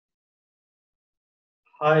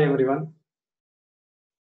Hi everyone.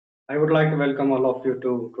 I would like to welcome all of you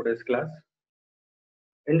to today's class.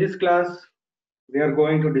 In this class, we are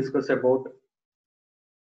going to discuss about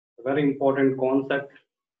a very important concept,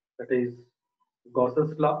 that is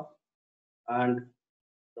Gauss's law, and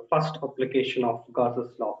the first application of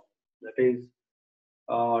Gauss's law, that is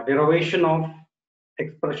derivation of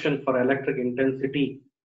expression for electric intensity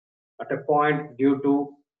at a point due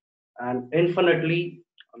to an infinitely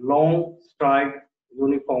long straight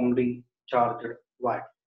uniformly charged wire.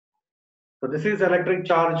 So this is electric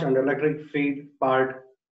charge and electric field part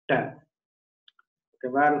 10.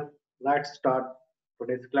 Okay, well, let's start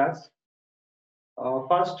today's class.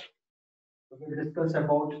 First, we will discuss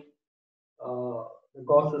about the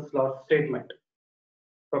Gauss's law statement.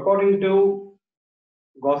 According to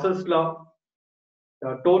Gauss's law,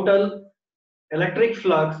 the total electric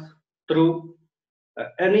flux through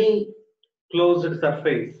any closed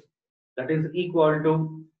surface, that is equal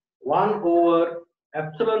to 1 over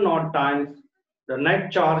epsilon naught times the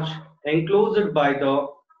net charge enclosed by the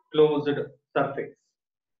closed surface.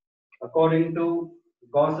 According to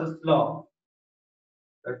Gauss's law,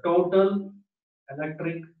 the total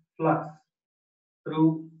electric flux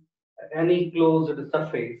through any closed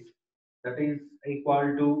surface, that is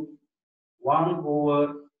equal to 1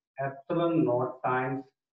 over epsilon naught times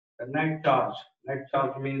the net charge. Net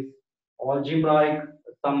charge means algebraic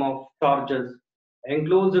sum of charges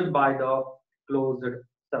enclosed by the closed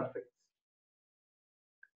surface.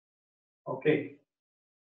 Okay,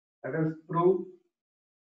 let us prove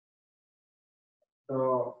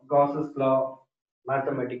the Gauss's law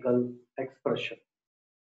mathematical expression.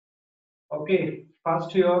 Okay,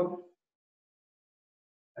 first here,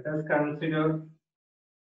 let us consider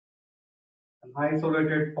an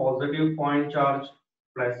isolated positive point charge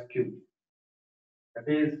plus Q, that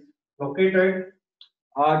is located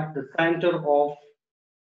at the center of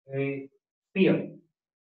a sphere.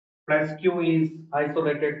 Plus Q is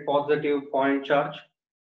isolated positive point charge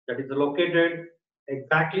that is located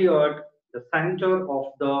exactly at the center of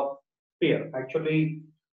the sphere. Actually,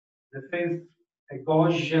 this is a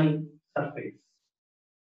Gaussian surface.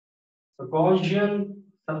 So Gaussian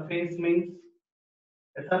surface means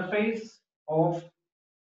a surface of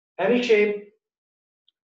any shape,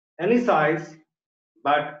 any size,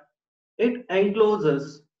 but it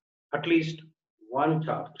encloses at least one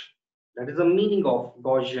charge. That is the meaning of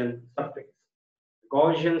Gaussian surface.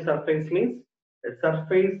 Gaussian surface means a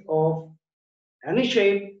surface of any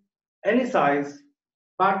shape, any size,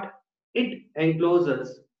 but it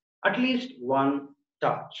encloses at least one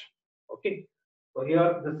charge. Okay, so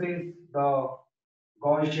here this is the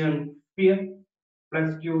Gaussian sphere,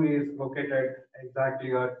 plus Q is located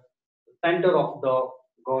exactly at the center of the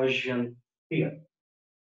Gaussian sphere.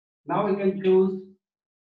 Now we can choose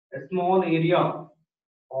a small area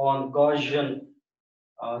on Gaussian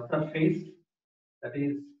surface, that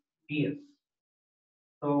is ds.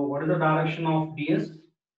 So what is the direction of ds?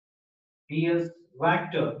 Ds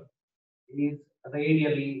vector is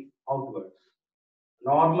radially outwards.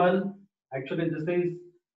 Normal, actually this is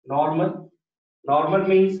normal. Normal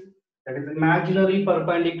means that is imaginary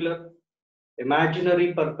perpendicular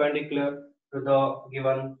to the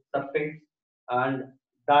given surface and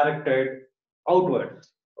directed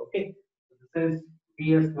outwards. Okay, this is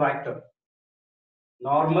ds vector,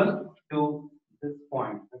 normal to this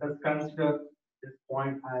point. Let us consider this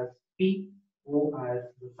point as P, O as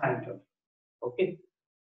the center. Okay,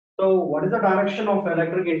 so what is the direction of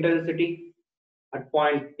electric intensity at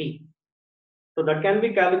point P? So that can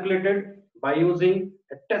be calculated by using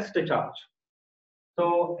a test charge.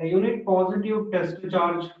 So a unit positive test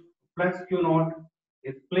charge plus Q naught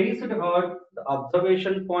is placed at the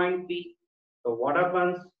observation point P. So what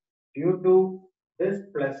happens due to this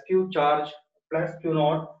plus Q charge plus Q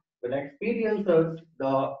naught will experience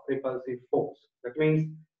the repulsive force. That means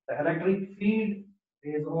the electric field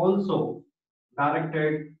is also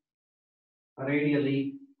directed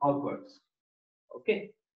radially outwards.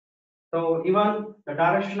 Okay. So even the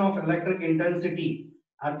direction of electric intensity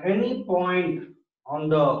at any point on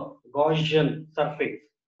the Gaussian surface,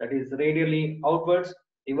 that is radially outwards,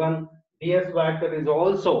 even ds vector is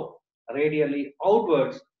also radially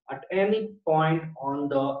outwards at any point on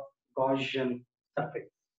the Gaussian surface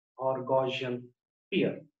or Gaussian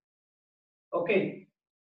sphere. Okay,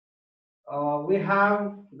 we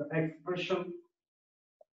have the expression,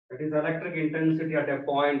 that is electric intensity at a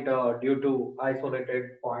point due to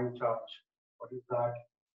isolated point charge. What is that?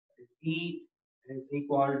 E is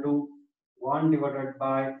equal to 1 divided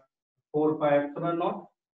by 4 pi epsilon naught.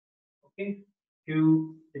 Okay,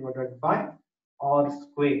 Q divided by R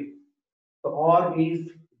square. So R is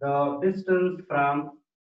the distance from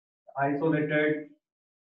isolated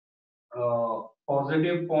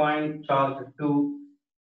positive point charged to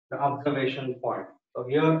the observation point. So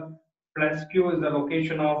here plus Q is the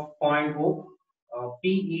location of point O,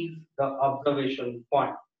 P is the observation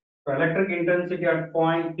point. So electric intensity at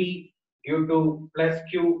point P due to plus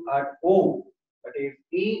Q at O, that is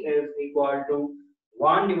E is equal to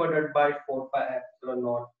 1 divided by 4 pi epsilon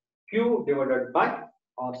naught Q divided by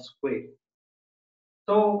R square.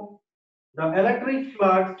 So the electric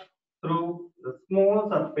flux through the small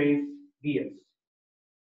surface ds,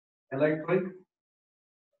 electric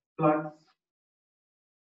flux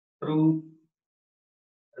through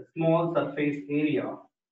a small surface area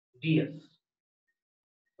ds.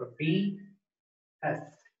 So ds,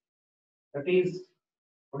 that is,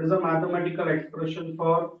 what is the mathematical expression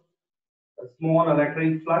for a small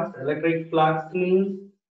electric flux? Electric flux means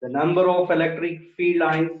the number of electric field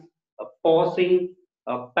lines passing,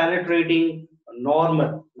 penetrating,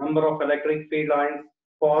 normal number of electric field lines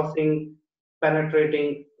passing,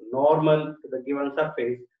 penetrating normal to the given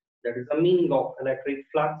surface. That is the meaning of electric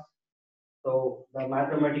flux. So the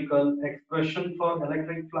mathematical expression for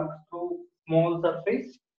electric flux through small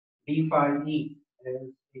surface d phi e is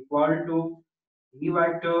equal to E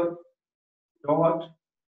vector dot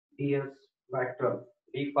ds vector.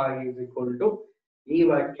 D phi is equal to E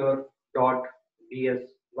vector dot ds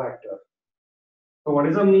vector. So what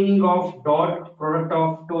is the meaning of dot product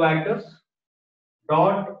of two vectors?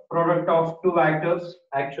 Dot product of two vectors,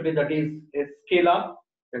 actually that is a scalar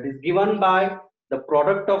that is given by the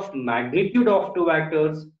product of magnitude of two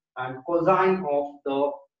vectors and cosine of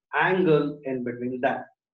the angle in between them.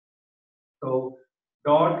 So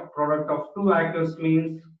dot product of two vectors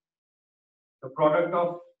means the product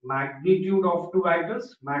of magnitude of two vectors.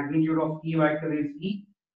 Magnitude of E vector is E,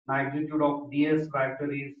 magnitude of ds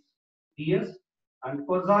vector is ds, and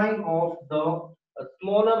cosine of the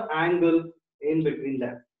smaller angle in between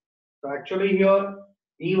them. So actually here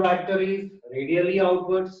E vector is radially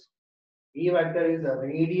outwards, E vector is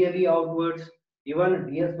radially outwards,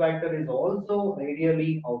 even ds vector is also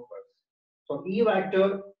radially outwards. So E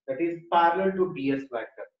vector, that is parallel to ds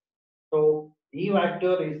vector. So E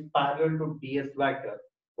vector is parallel to ds vector.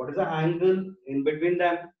 What is the angle in between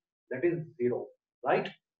them? That is 0, right?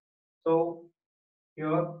 So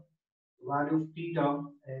here value of theta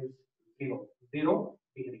is 0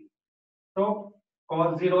 degree. So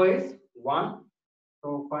cos 0 is 1.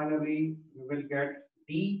 So finally we will get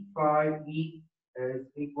d phi e is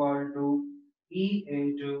equal to E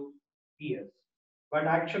into ds. But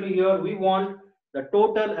actually here we want the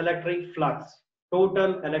total electric flux through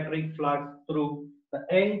the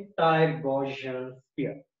entire Gaussian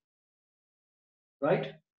sphere,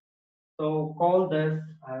 right? So call this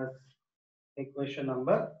as equation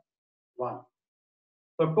number 1.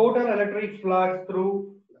 So total electric flux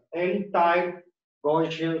through the entire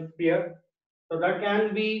Gaussian sphere. So that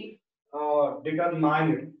can be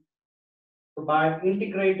determined by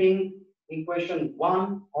integrating equation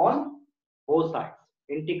 1 on both sides.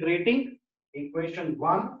 Integrating equation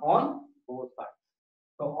 1 on both sides.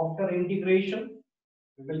 So after integration,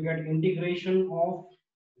 we will get integration of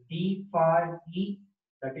d phi e,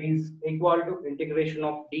 that is equal to integration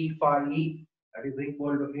of d phi e, that is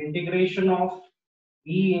equal to integration of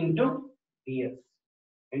e into ds.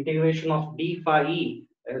 Integration of d phi e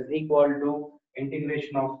is equal to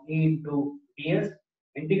integration of e into ds.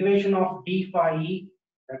 Integration of d phi e,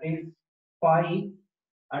 that is phi e,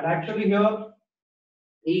 and actually here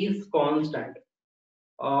e is constant.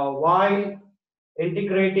 While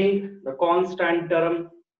integrating the constant term,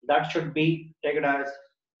 that should be taken as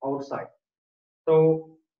outside.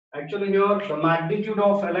 So actually here the magnitude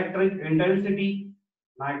of electric intensity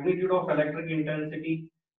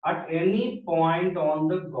at any point on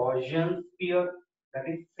the Gaussian sphere, that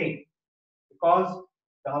is same, because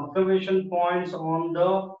the observation points on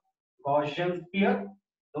the Gaussian sphere,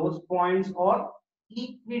 those points are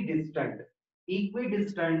equidistant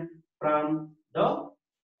from the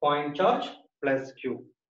point charge plus Q.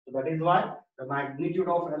 So that is why the magnitude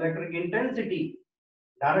of electric intensity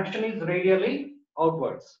direction is radially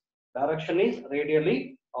outwards. Direction is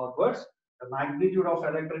radially outwards. The magnitude of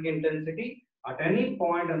electric intensity at any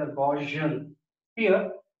point in the Gaussian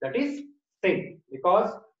sphere, that is same,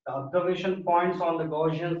 because the observation points on the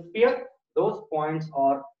Gaussian sphere, those points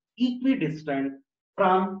are equidistant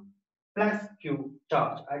from plus Q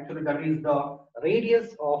charge. Actually, that is the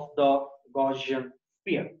radius of the Gaussian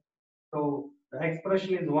sphere. So the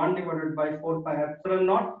expression is 1 divided by 4 pi epsilon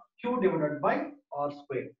naught Q divided by R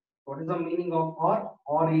square. What is the meaning of R?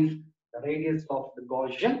 R is the radius of the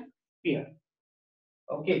Gaussian sphere.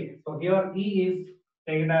 Okay, so here E is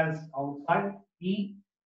taken as outside. E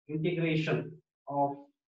integration of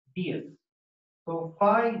ds. So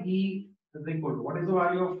phi e is equal to, what is the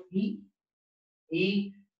value of e?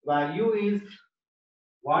 E value is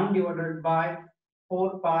 1 divided by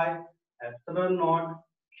 4 pi epsilon naught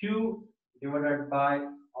q divided by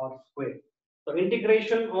r square. So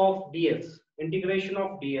integration of ds,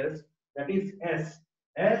 that is s.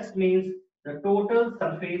 S means the total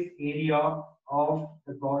surface area of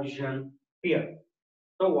the Gaussian sphere.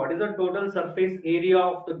 So what is the total surface area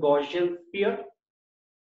of the Gaussian sphere?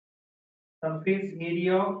 Surface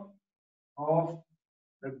area of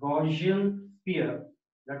the Gaussian sphere,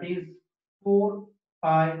 that is 4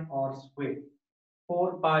 pi r square.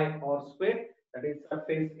 4 pi r square, that is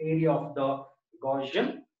surface area of the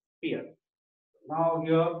Gaussian sphere. Now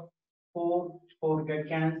here 4 get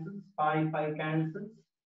cancels, pi cancels,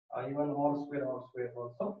 even r square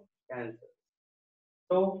also cancels.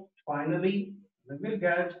 So finally we will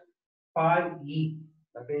get phi e,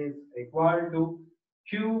 that is equal to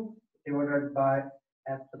q divided by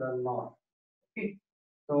epsilon naught. Okay,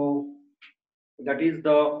 so that is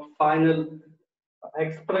the final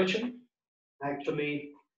expression.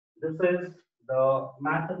 Actually, this is the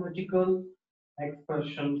mathematical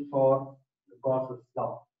expression for Gauss's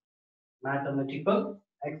law. Mathematical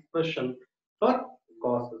expression for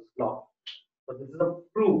Gauss's law. So this is a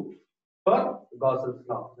proof for Gauss's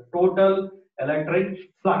law. The total electric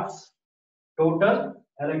flux through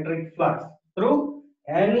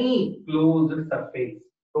any closed surface.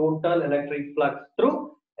 Total electric flux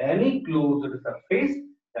through any closed surface,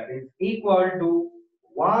 that is equal to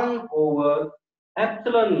 1 over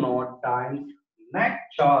epsilon naught times net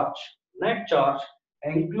charge. Net charge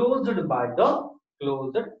enclosed by the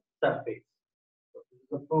closed surface. So this is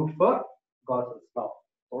the proof for Gauss's law.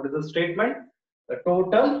 What is the statement? The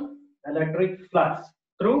total electric flux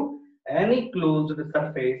through any closed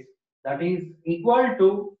surface, that is equal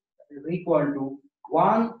to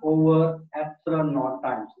 1 over epsilon naught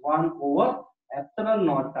times 1 over epsilon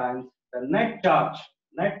naught times the net charge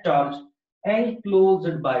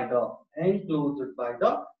enclosed by the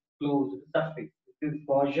closed surface. This is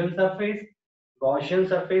Gaussian surface. Gaussian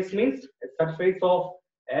surface means a surface of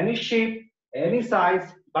any shape, any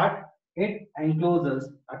size, but it encloses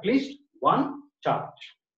at least one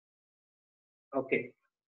charge. Okay.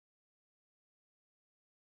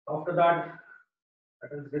 After that,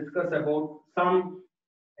 let us discuss about some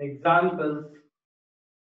examples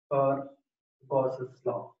for Gauss's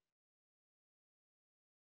law.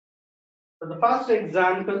 So the first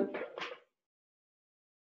example,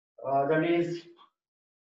 that is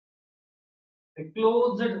a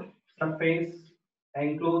closed surface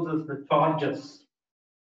encloses the charges.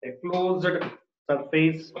 A closed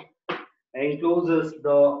surface encloses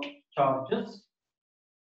the charges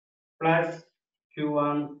plus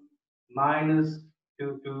Q1 minus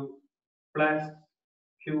Q2 plus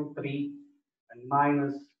Q3 and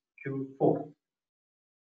minus Q4.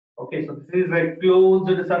 Okay, so this is a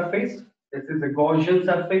closed surface. This is a Gaussian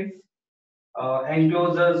surface.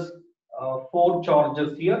 Encloses 4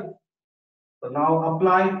 charges here. So now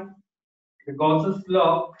apply the Gauss's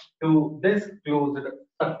law to this closed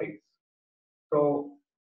surface. So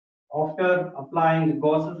after applying the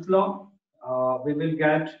Gauss's law, we will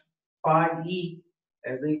get phi e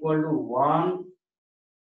is equal to 1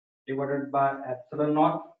 divided by epsilon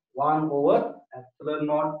naught, 1 over epsilon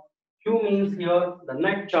naught. Q means here the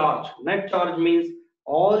net charge. Net charge means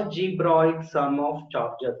algebraic sum of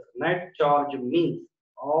charges. Net charge means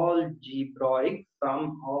algebraic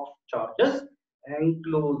sum of charges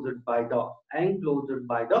enclosed by the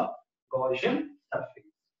Gaussian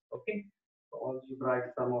surface. Okay, so algebraic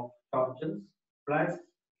sum of charges plus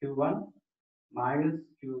Q1 minus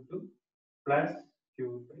Q2 plus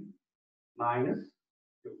Q3 minus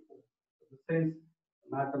Q4. So this is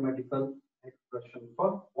mathematical expression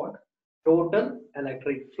for what? Total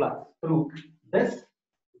electric flux through this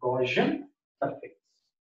Gaussian surface.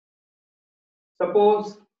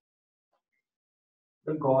 Suppose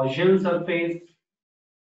the Gaussian surface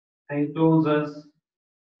encloses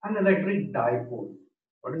an electric dipole.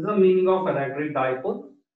 What is the meaning of electric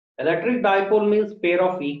dipole? Electric dipole means pair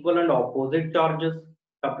of equal and opposite charges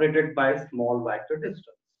separated by a small vector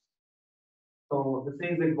distance. So this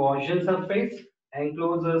is a Gaussian surface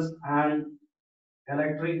encloses an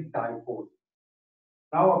electric dipole.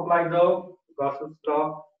 Now apply the Gauss's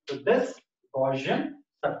law to this Gaussian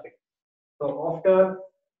surface. So after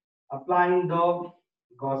applying the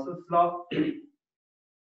Gauss's law,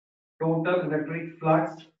 total electric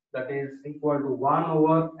flux, that is equal to 1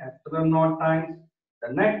 over epsilon naught times the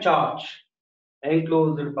net charge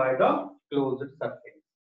enclosed by the closed surface.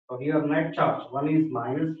 So here net charge, one is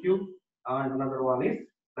minus q and another one is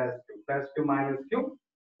plus q minus q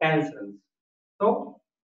cancels. So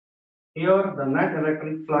here the net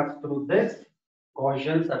electric flux through this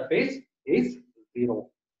Gaussian surface is 0.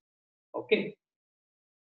 Okay.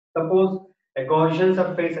 Suppose a Gaussian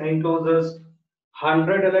surface encloses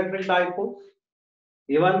 100 electric dipoles.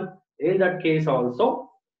 Even in that case also,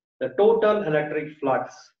 the total electric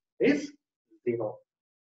flux is 0.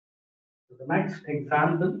 So the next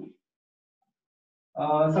example,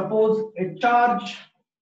 suppose a charge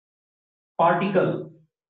particle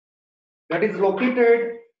that is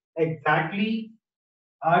located exactly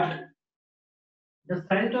at the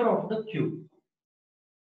center of the cube.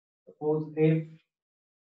 Suppose if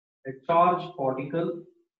a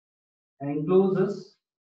encloses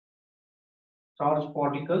charge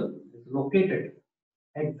particle is located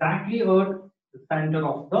exactly at the center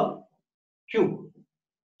of the cube.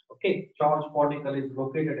 Okay, charge particle is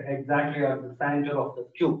located exactly at the center of the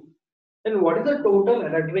cube. Then what is the total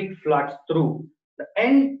electric flux through the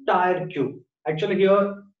entire cube? Actually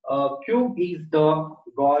here cube is the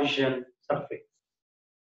Gaussian surface.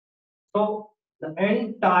 So the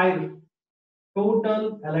entire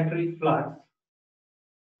total electric flux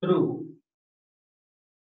through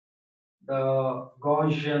the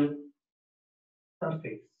Gaussian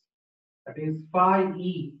surface, that is phi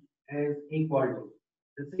E is equal to,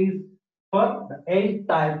 this is for the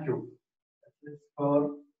entire cube. This is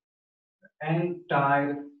for the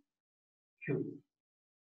entire cube.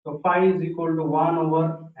 So phi is equal to 1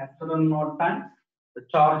 over epsilon naught times the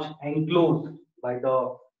charge enclosed by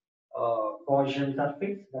the Gaussian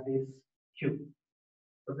surface, that is Q.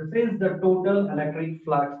 So this is the total electric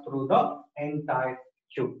flux through the entire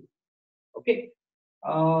cube. Okay.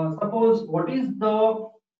 Suppose what is the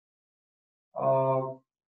uh,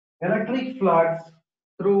 electric flux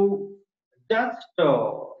through just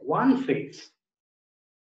one phase?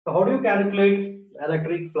 So how do you calculate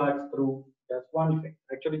electric flux through just one phase?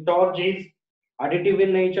 Actually, charge is additive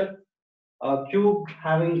in nature. A cube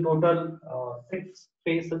having total 6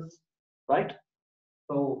 phases, right?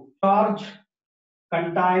 So charge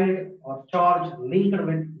contained or charge linked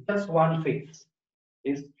with just one phase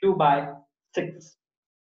is q by 6.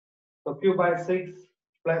 So q by 6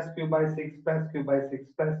 plus q by 6 plus q by 6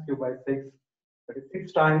 plus q by 6, that is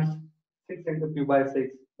 6 times 6 into q by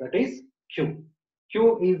 6, that is q.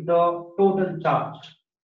 Q is the total charge.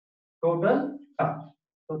 Total charge.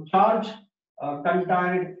 So charge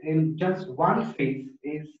contained in just one phase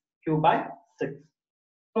is q by 6.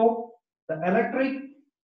 So the electric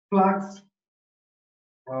flux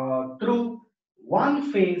through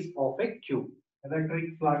one phase of a cube.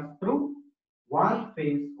 Electric flux through one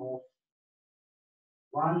phase of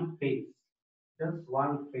one phase, just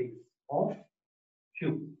one phase of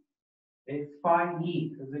cube is phi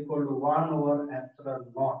E is equal to 1 over epsilon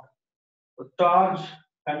naught. So charge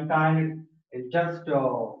contained in just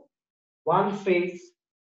one phase,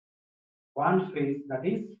 that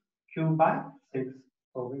is q by 6.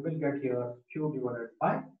 So we will get here q divided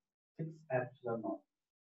by 6 epsilon naught.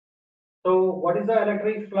 So what is the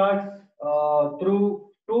electric flux through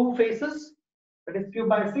two phases? That is q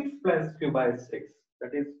by 6 plus q by 6.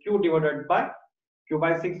 That is q divided by q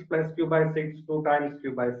by 6 plus q by 6, 2 times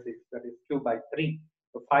q by 6. That is q by 3.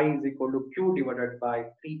 So phi is equal to q divided by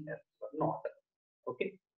 3 epsilon naught.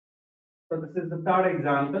 Okay. So this is the third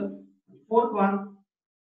example. Fourth one.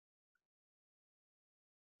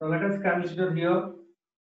 So let us consider here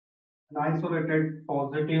an isolated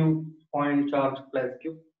positive point charge plus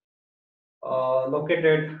q.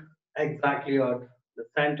 Located exactly at the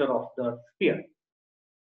center of the sphere.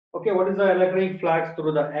 Okay, what is the electric flux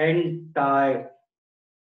through the entire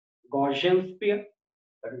Gaussian sphere?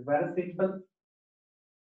 That is very simple.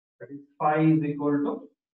 That is phi is equal to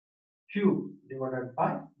q divided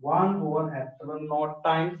by 1 over epsilon naught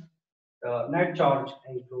times the net charge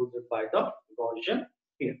enclosed by the Gaussian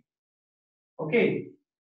sphere. Okay.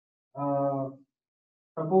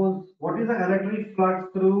 Suppose what is the electric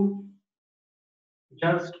flux through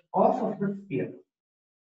just off of the sphere?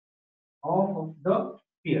 Off of the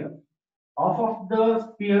sphere. Off of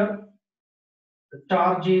the sphere, the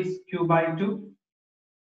charge is q by 2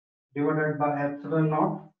 divided by epsilon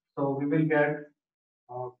naught. So we will get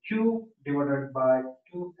q divided by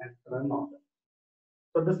 2 epsilon naught.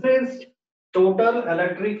 So this is total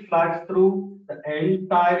electric flux through the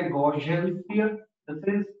entire Gaussian sphere. This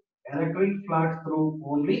is electric flux through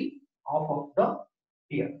only off of the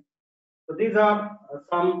sphere. So these are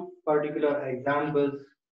some particular examples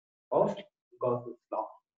of Gauss's law.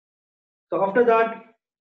 So after that,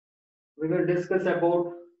 we will discuss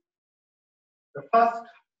about the first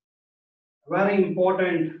a very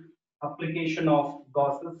important application of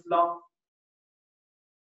Gauss's law.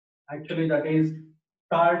 Actually, that is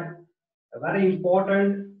third, a very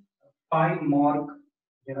important 5 mark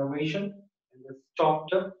derivation in this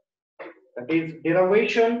chapter. That is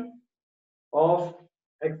derivation of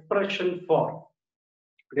expression for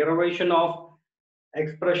derivation of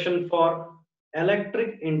expression for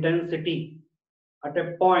electric intensity at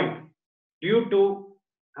a point due to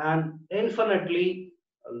an infinitely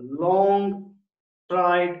long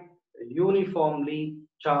stride uniformly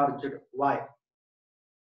charged wire.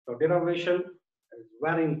 So derivation is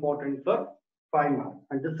very important for 5 marks,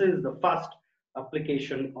 and this is the first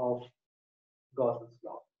application of Gauss's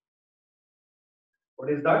law. What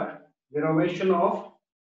is that? Derivation of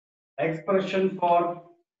expression for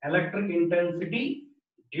electric intensity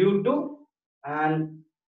due to an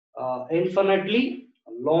infinitely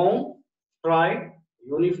long stride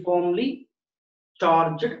uniformly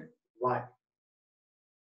charged wire.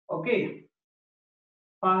 Okay,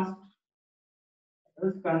 first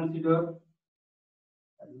let's consider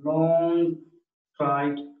a long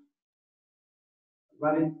stride,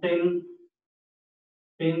 very thin,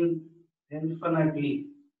 infinitely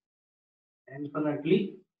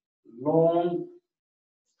long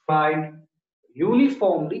stride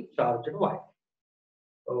uniformly charged wire.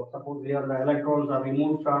 So suppose here the electrons are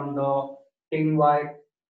removed from the thin wire.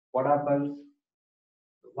 What happens?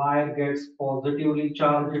 The wire gets positively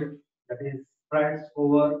charged, that is spreads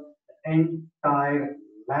over the entire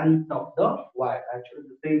length of the wire. Actually,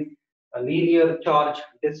 this is a linear charge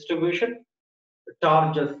distribution. The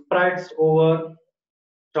charge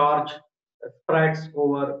spreads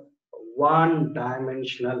over one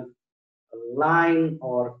dimensional line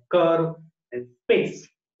or curve in space.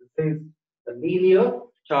 This is the linear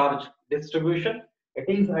charge distribution. It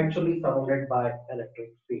is actually surrounded by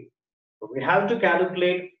electric field. So we have to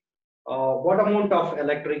calculate what amount of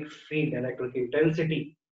electric field, electric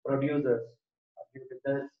intensity produces due to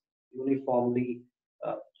this uniformly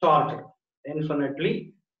charged,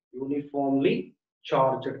 infinitely uniformly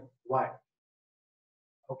charged wire.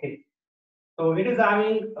 Okay, so it is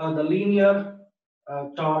having the linear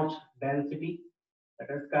charge density that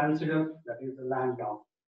is considered, that is lambda.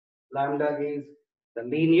 Lambda is the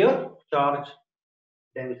linear charge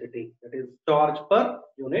density, that is charge per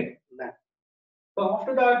unit length. So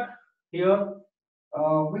after that, here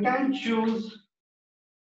we can choose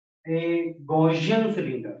a Gaussian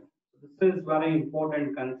cylinder. This is very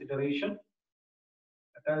important consideration.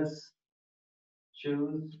 Let us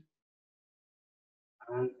choose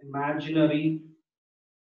an imaginary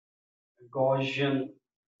Gaussian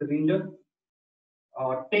cylinder,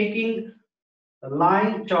 taking the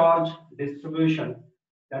line charge distribution,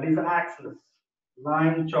 that is axis.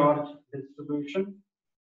 Line charge distribution,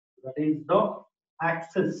 that is the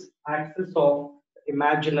axis of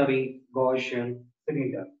imaginary Gaussian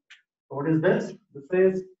cylinder. So what is this? This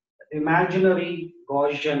is imaginary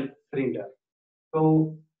Gaussian cylinder.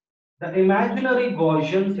 So the imaginary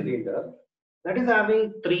Gaussian cylinder, that is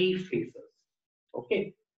having 3 faces.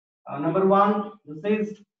 Okay. Number one, this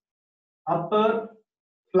is upper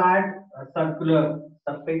flat circular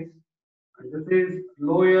surface, and this is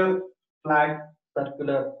lower flat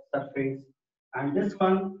circular surface, and this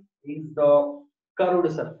one is the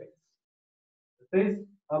curved surface. This is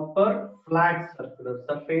upper flat circular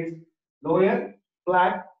surface, lower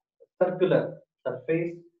flat circular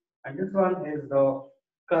surface, and this one is the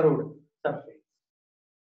curved surface.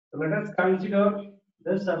 So let us consider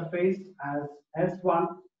this surface as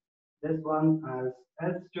S1, this one as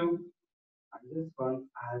S2, and this one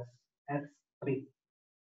as S3.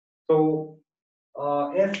 So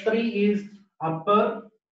S3 is upper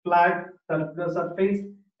flat circular surface,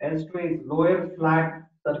 S2 is lower flat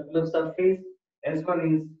circular surface, S1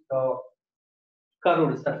 is the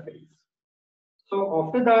curved surface. So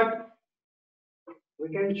after that, we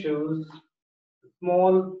can choose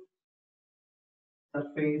small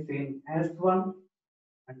surface in S1,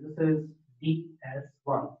 and this is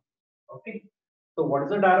DS1. Okay. So what is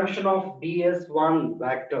the direction of DS1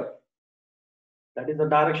 vector? That is the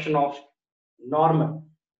direction of normal.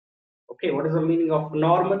 Okay, what is the meaning of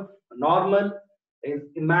normal? Normal is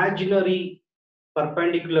imaginary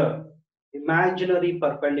perpendicular to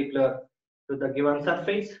the given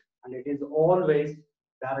surface, and it is always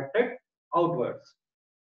directed outwards.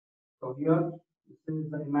 So here, this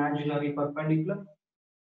is the imaginary perpendicular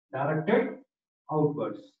directed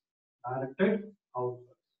outwards. Directed outwards.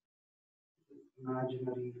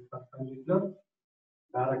 Imaginary perpendicular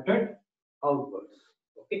directed outwards.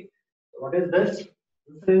 Okay. So what is this?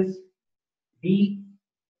 This is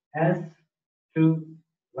DS2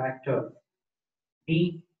 vector.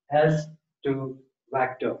 DS2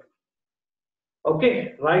 vector.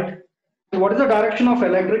 Okay, right. So what is the direction of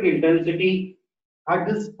electric intensity at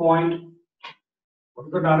this point? What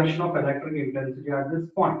is the direction of electric intensity at this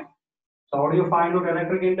point? So how do you find out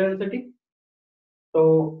electric intensity?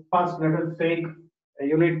 So first let us take a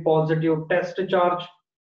unit positive test charge,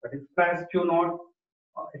 that is plus Q naught.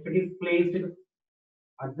 If it is placed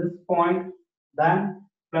at this point, then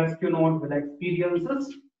plus Q naught will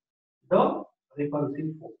experiences the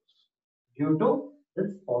repulsive force. Due to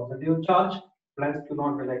this positive charge, plus Q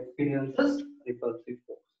naught will experiences repulsive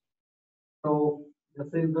force. So this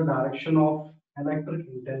is the direction of electric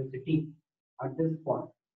intensity at this point.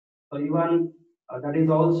 So even that is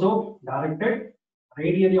also directed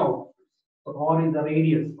radially outwards. So R is the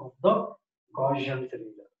radius of the Gaussian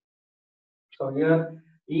cylinder. So here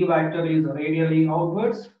E vector is radially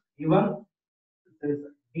outwards. Even this is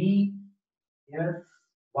ds1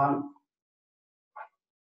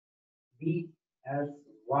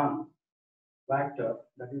 ds1 vector,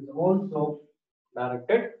 that is also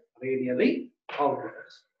directed radially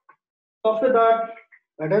outwards. After that,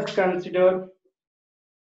 let us consider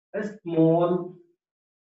a small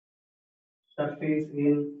surface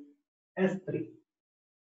in S3.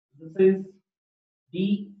 This is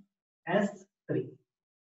DS3.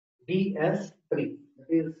 DS3. That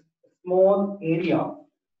is a small area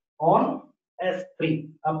on S3,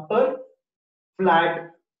 upper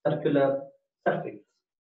flat circular surface.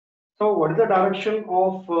 So what is the direction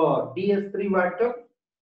of DS3 vector?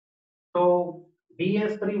 So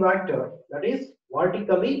DS3 vector, that is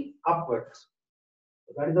vertically upwards.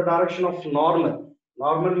 So that is the direction of normal.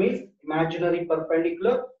 Normal means imaginary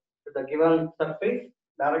perpendicular to the given surface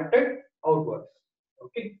directed outwards.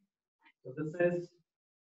 Okay. So this is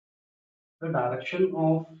the direction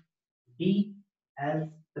of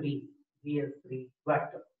DS3, DS3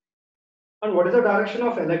 vector. And what is the direction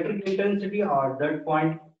of electric intensity at that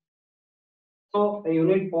point? So a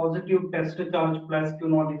unit positive test charge plus Q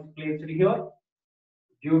naught is placed here.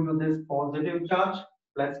 Due to this positive charge,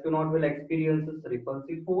 plus Q naught will experience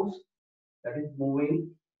repulsive force, that is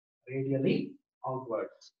moving radially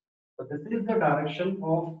outwards. So this is the direction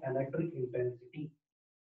of electric intensity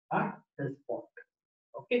at this point.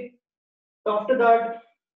 Okay. So after that,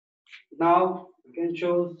 now we can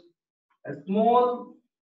choose a small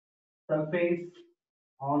surface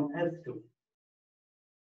on S2.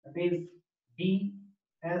 That is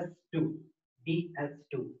DS2.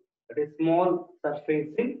 DS2. That is small surface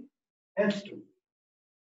in S2.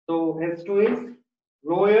 So S2 is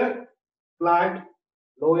lower flat,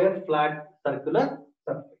 lower flat circular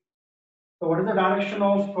surface. So what is the direction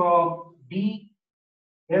of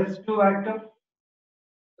DS2 vector?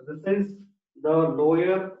 So this is the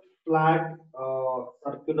lower flat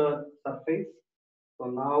circular surface. So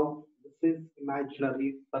now this is imaginary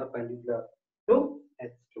perpendicular to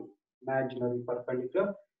S2. Imaginary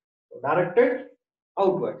perpendicular, so directed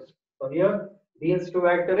outwards. So here DS2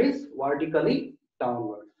 vector is vertically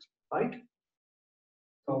downwards, right?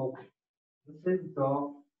 So this is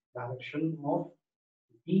the direction of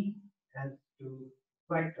DS2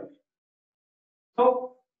 vector.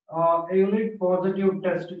 So a unit positive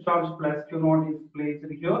test charge plus Q naught is placed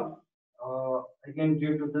here. Again,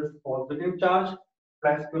 due to this positive charge,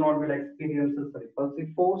 plus Q naught will experience this repulsive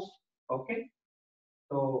force. Okay.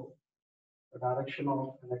 So the direction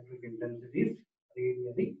of electric intensity is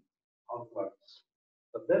radially outwards.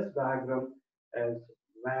 So this diagram is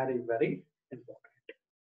very, very important.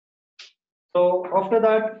 So after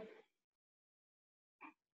that,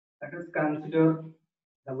 let us consider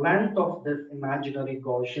the length of this imaginary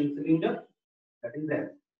Gaussian cylinder, that is L.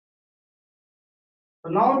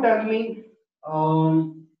 So now tell me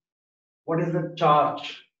what is the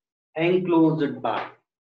charge enclosed by?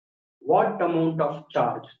 What amount of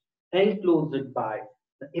charge enclosed by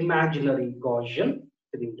the imaginary Gaussian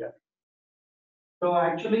cylinder? So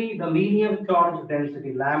actually the linear charge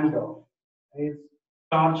density lambda is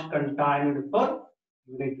charge contained per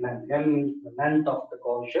unit length. L means the length of the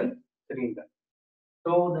Gaussian cylinder.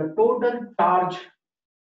 So the total charge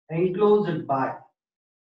enclosed by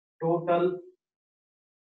total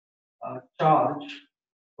charge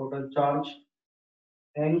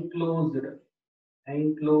enclosed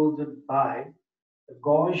by the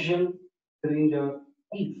Gaussian cylinder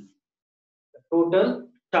is the total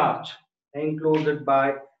charge enclosed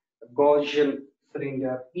by the Gaussian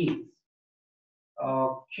cylinder is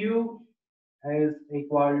Q is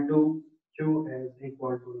equal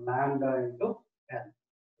to lambda into L.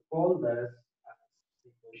 Call this as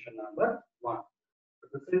equation number 1. So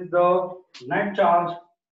this is the net charge,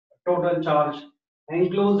 total charge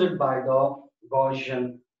enclosed by the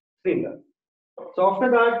Gaussian cylinder. So after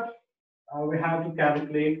that, we have to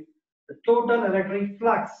calculate the total electric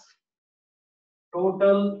flux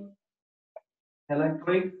total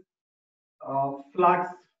electric flux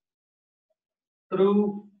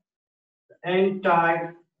through the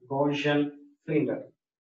entire Gaussian cylinder.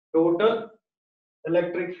 Total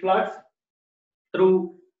electric flux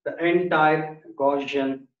through the entire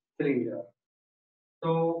Gaussian cylinder.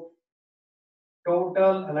 So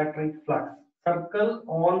total electric flux. Circle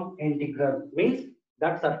on integral means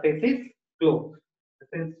that surface is closed. This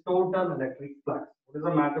is total electric flux. What is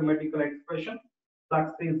the mathematical expression?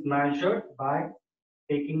 Flux is measured by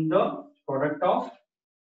taking the product of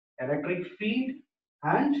electric field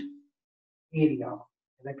and area.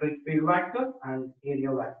 Electric field vector and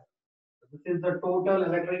area vector. So this is the total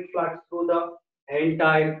electric flux through the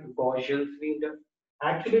entire Gaussian cylinder.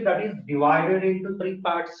 Actually, that is divided into three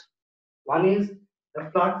parts. One is the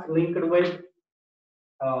flux linked with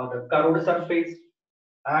the curved surface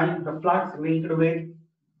and the flux linked with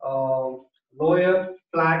uh, lower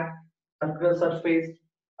flat circular surface,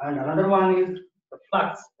 and another one is the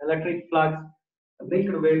flux, electric flux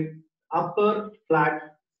linked with upper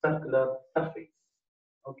flat circular surface.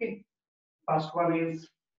 Okay, first one is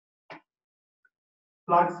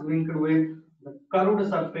flux linked with the curved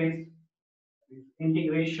surface is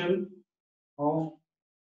integration of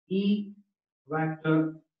E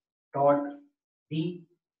vector dot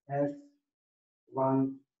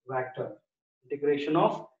ds1 vector. Integration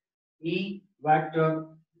of E vector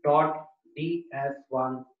dot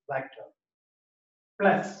ds1 vector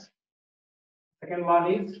plus second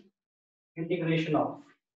one is integration of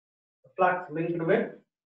the flux linked with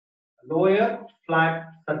lower flat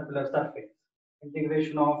circular surface.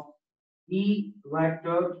 Integration of E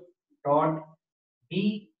vector dot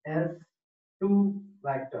ds2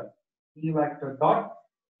 vector. E vector dot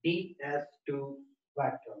ds2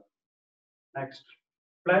 vector. Next,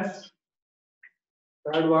 plus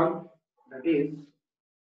third one, that is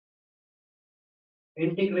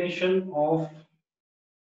integration of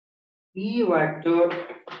E vector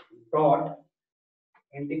dot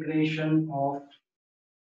integration of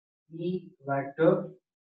E vector.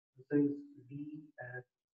 This is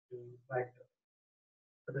ds2 vector.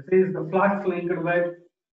 So this is the flux linked with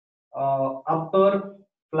upper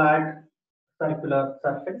flat circular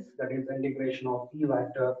surface, that is integration of E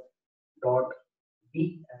vector dot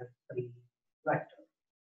ds3 vector.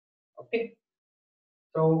 Okay,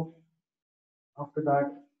 so after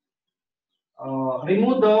that,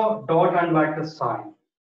 remove the dot and vector sign.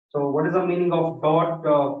 So what is the meaning of dot?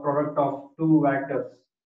 Product of two vectors,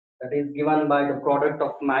 that is given by the product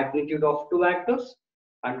of magnitude of two vectors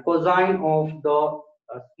and cosine of the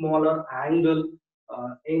smaller angle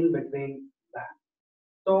in between them.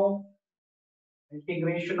 So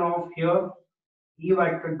integration of here E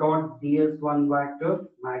vector dot ds1 vector,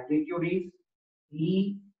 magnitude is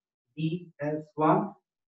E ds1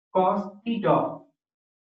 cos theta.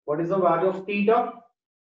 What is the value of theta?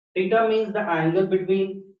 Theta means the angle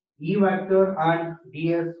between E vector and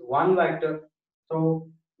ds1 vector. So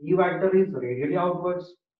E vector is radially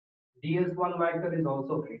outwards, ds1 vector is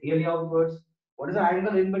also radially outwards. What is the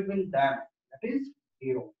angle in between them? That is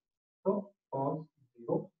 0. So cos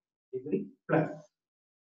 0 degree plus.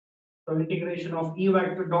 So integration of E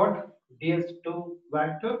vector dot ds2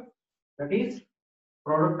 vector, that is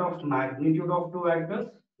product of magnitude of two vectors,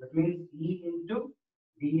 that means E into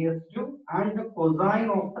ds2 and the cosine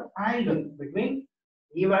of the angle between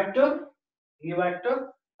E vector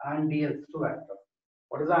and ds2 vector.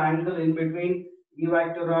 What is the angle in between E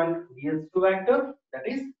vector and ds2 vector? That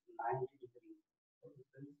is 90 degree. So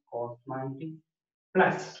this is cos 90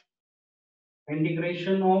 plus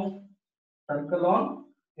integration of circle on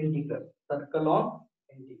integral. Circle on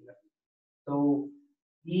integral. So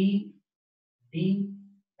E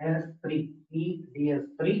ds3 E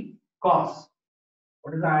ds3 cos.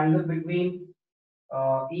 What is the angle between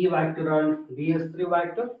E vector and ds3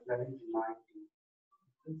 vector? That is 90.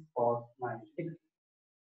 This is cos 90.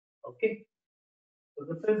 Okay. So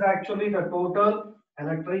this is actually the total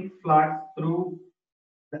electric flux through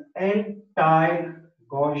the entire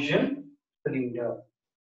Gaussian cylinder.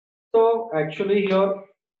 So actually here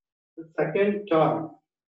the second term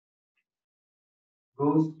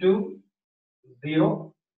goes to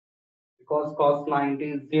 0 because cos 90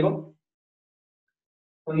 is 0.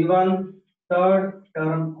 So even third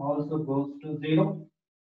term also goes to 0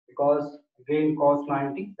 because again cos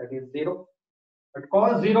 90, that is 0. But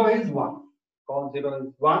cos 0 is 1. Cos 0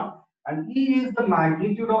 is 1 and E is the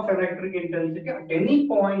magnitude of electric intensity at any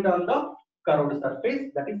point on the curved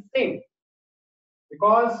surface, that is same.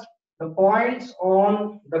 Because the points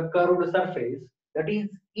on the curved surface, that is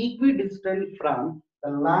equidistant from the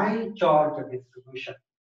line charge distribution.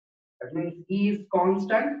 That means E is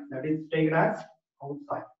constant, that is taken as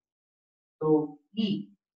outside. So E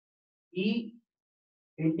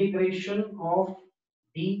integration of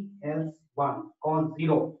ds1 cos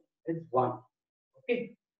 0 is 1.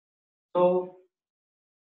 Okay. So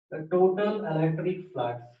the total electric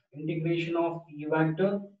flux integration of E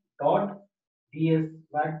vector dot ds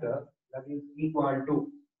vector, that is equal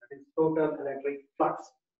to, that is total electric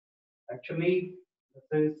flux. Actually, this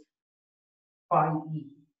is phi E.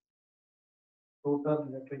 Total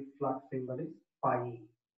electric flux symbol is phi E.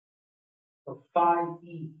 So phi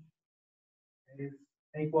E is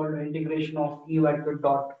equal to integration of E vector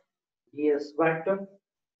dot ds vector.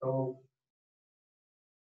 So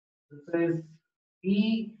this is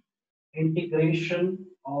E integration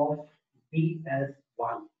of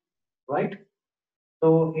ds1, right?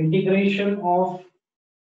 So integration of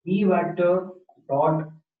E vector dot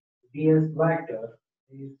ds vector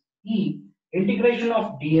is E integration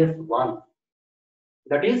of ds1,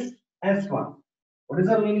 that is S1. What is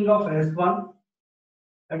the meaning of S1?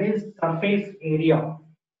 That is surface area.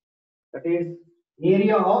 That is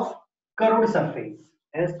area of curved surface.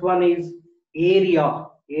 S1 is area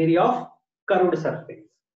of curved surface.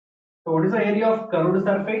 So what is the area of curved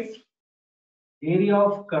surface? Area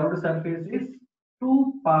of curved surface is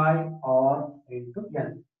 2 pi r into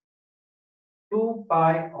L. 2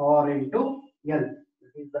 pi r into L.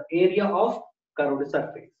 This is the area of curved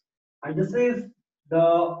surface. And this is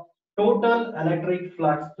the total electric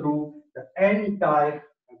flux through the entire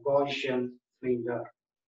Gaussian cylinder.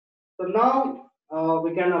 So now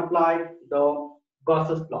we can apply the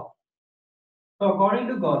Gauss's law. So according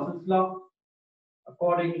to the Gauss's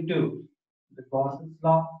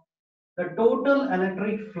law, the total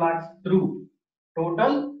electric flux through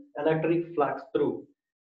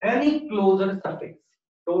any closed surface,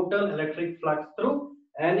 total electric flux through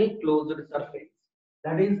any closed surface,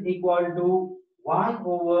 that is equal to 1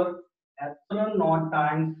 over epsilon naught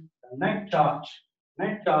times the net charge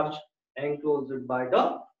enclosed by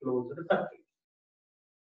the closed surface.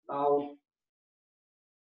 Now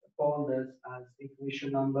call this as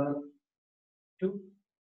equation number 2,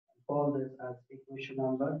 call this as equation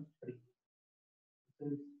number 3.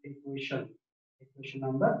 This is equation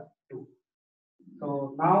number 2.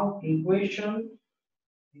 So now equations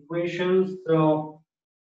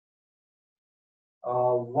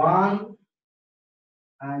 1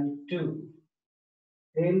 and 2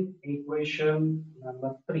 in equation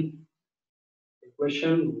number 3.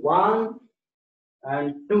 Equation 1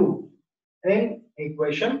 and 2 in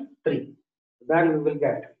equation 3. Then we will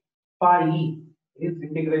get phi E is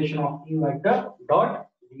integration of E vector dot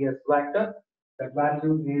ds vector. That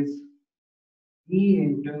value is E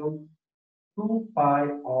into 2 pi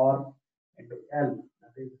r into L,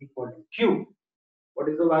 that is equal to Q. What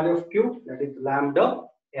is the value of Q? That is lambda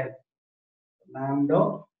L.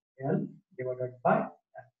 Lambda L divided by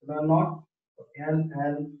epsilon naught. So L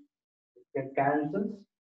get cancels.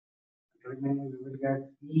 Remaining we will get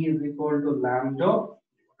E is equal to lambda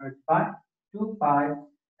divided by 2 pi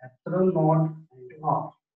epsilon naught into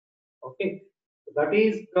R. Okay, so that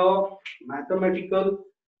is the mathematical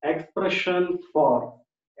expression for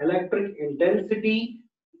electric intensity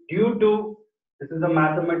due to, this is a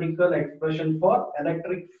mathematical expression for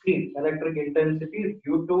electric field. Electric intensity is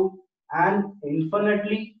due to an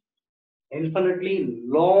infinitely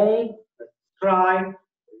long stride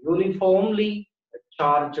uniformly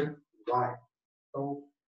charged wire. So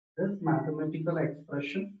this mathematical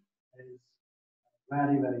expression is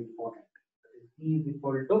very important. E is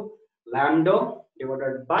equal to lambda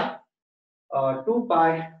divided by 2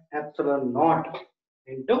 pi epsilon naught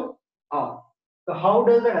into R. So how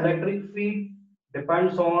does the electric field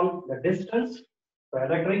depends on the distance? The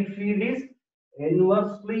electric field is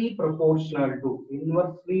inversely proportional to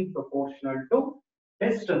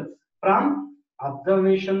distance from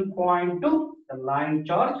observation point to the line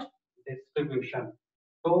charge distribution.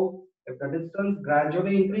 So if the distance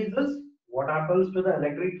gradually increases, what happens to the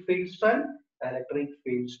electric field strength? The electric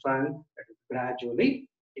field strength gradually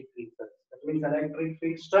decreases. That means electric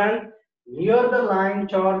field strength near the line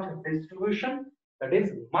charge distribution, that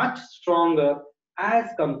is much stronger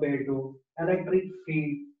as compared to electric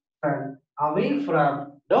field strength away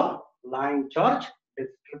from the line charge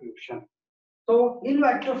distribution. So in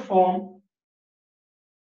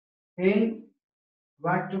in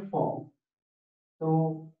vector form,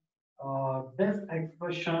 so this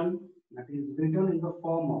expression that is written in the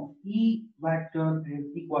form of E vector is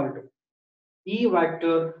equal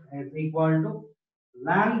to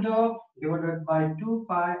lambda divided by 2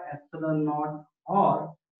 pi epsilon naught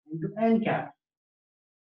r into n cap.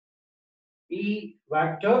 E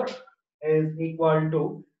vector is equal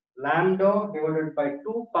to lambda divided by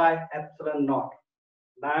 2 pi epsilon naught.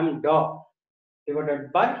 lambda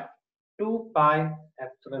divided by 2 pi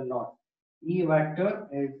epsilon naught. E vector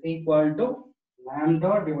is equal to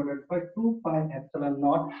lambda divided by 2 pi epsilon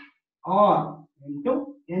naught R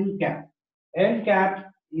into n cap. N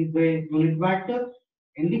cap is a unit vector,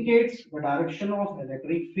 indicates the direction of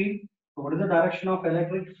electric field. So what is the direction of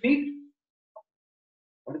electric field?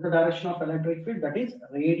 What is the direction of electric field? That is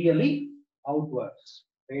radially outwards.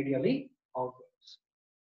 Radially outwards.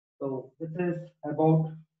 So this is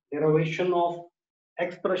about derivation of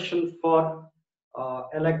expression for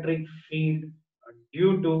electric field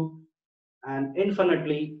due to an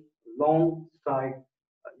infinitely long side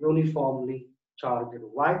uniformly charged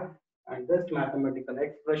wire, and this mathematical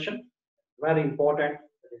expression very important.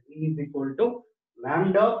 E is equal to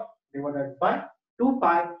lambda divided by 2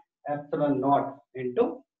 pi epsilon naught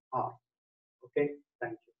into r. Okay,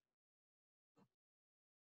 thank you.